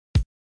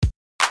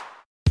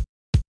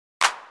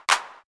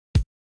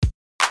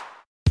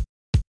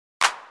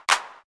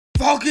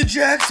Falcon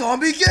Jack on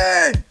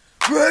begin!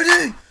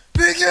 Ready,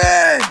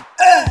 begin!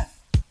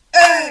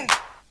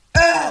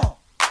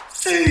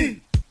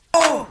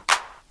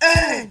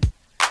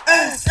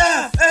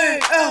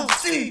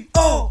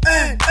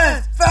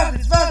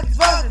 Falcons,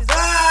 Falcons,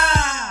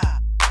 ah!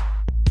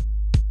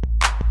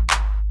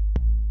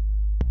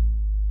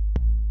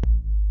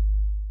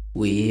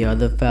 We are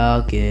the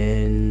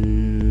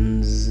Falcons.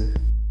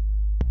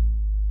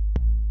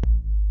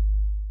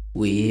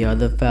 We are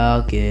the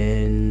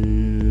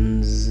Falcons.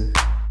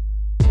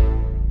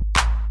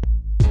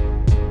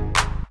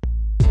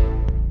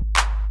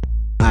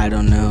 I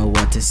don't know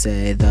what to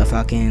say, the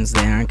Falcons,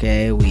 they aren't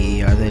gay.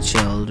 We are the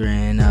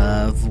children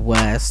of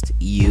West.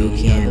 You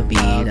can't beat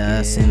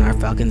us in our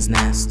Falcons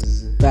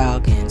nest.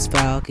 Falcons,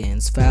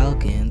 Falcons,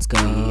 Falcons,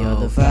 go. We are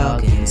the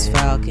Falcons,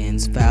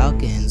 Falcons,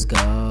 Falcons,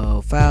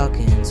 go.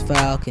 Falcons,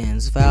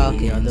 Falcons,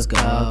 Falcons,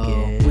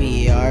 go.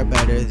 We are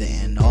better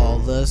than all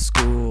the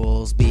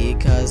schools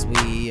because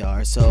we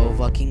are so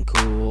fucking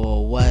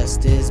cool.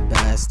 West is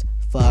best,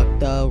 fuck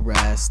the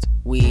rest.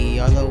 We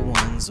are the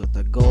ones with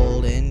the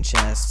golden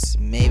chests.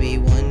 Maybe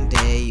one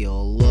day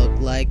you'll look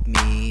like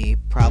me.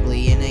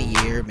 Probably in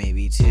a year,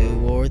 maybe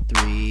 2 or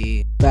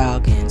 3.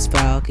 Falcons,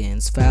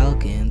 Falcons,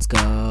 Falcons,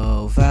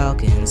 go.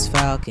 Falcons,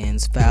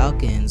 Falcons,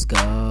 Falcons,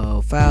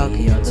 go.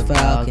 Falcons,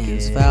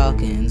 Falcons,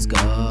 Falcons,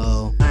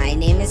 go. My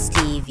name is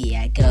Stevie,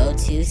 I go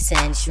to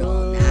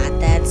Central, not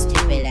that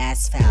stupid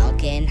ass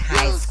Falcon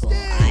High School.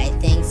 I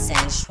think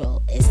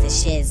Central is the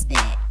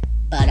shiznit,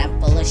 but I'm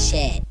full of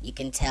shit. You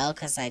can tell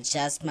cause I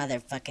just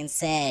motherfucking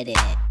said it.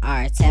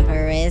 Our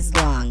temper is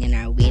long and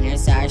our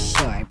wieners are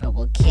short, but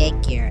we'll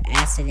kick your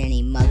ass in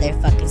any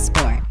motherfucking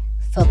sport.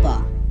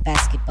 Football,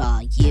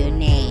 basketball, you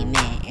name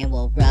it, and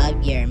we'll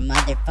rub your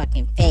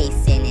motherfucking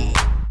face in it.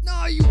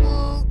 No, you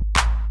won't.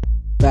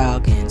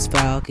 Falcons,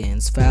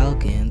 Falcons,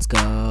 Falcons,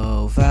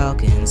 go.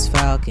 Falcons,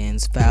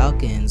 Falcons,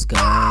 Falcons, go.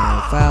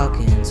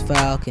 Falcons,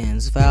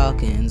 Falcons,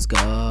 Falcons,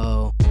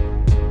 go.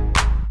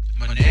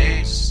 My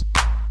name's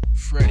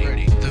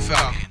Freddy, the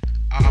Falcon.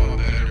 I'm a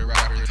better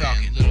rapper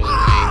than little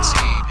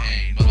 18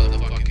 Pain,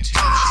 motherfucking 2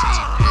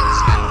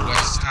 T-Pens at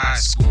West High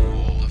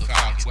School. The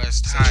Falcon,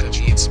 West High,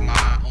 it's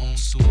my own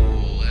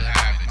school. It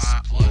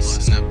happens,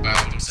 plus and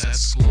about them at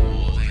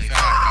school. They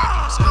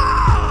fight about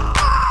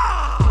them.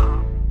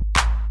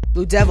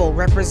 Blue Devil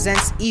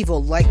represents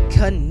evil like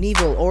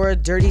Knievel or a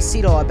dirty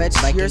Cedo. I bet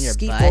Like you're in your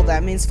skeeful, butt?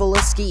 that means full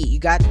of skeet. You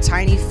got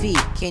tiny feet,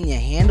 can you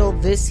handle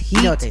this heat?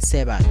 You know what they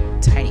say about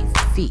tiny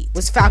feet.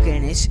 Was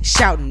falconish,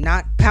 shouting,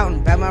 not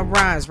pouting, about my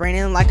rhymes,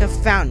 raining like a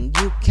fountain.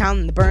 You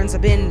counting the burns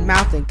I've been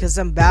mouthing, cause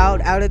I'm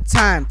bowed out of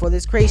time for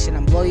this creation.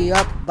 I'm blow you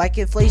up like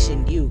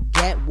inflation, you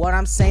get what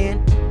I'm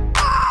saying?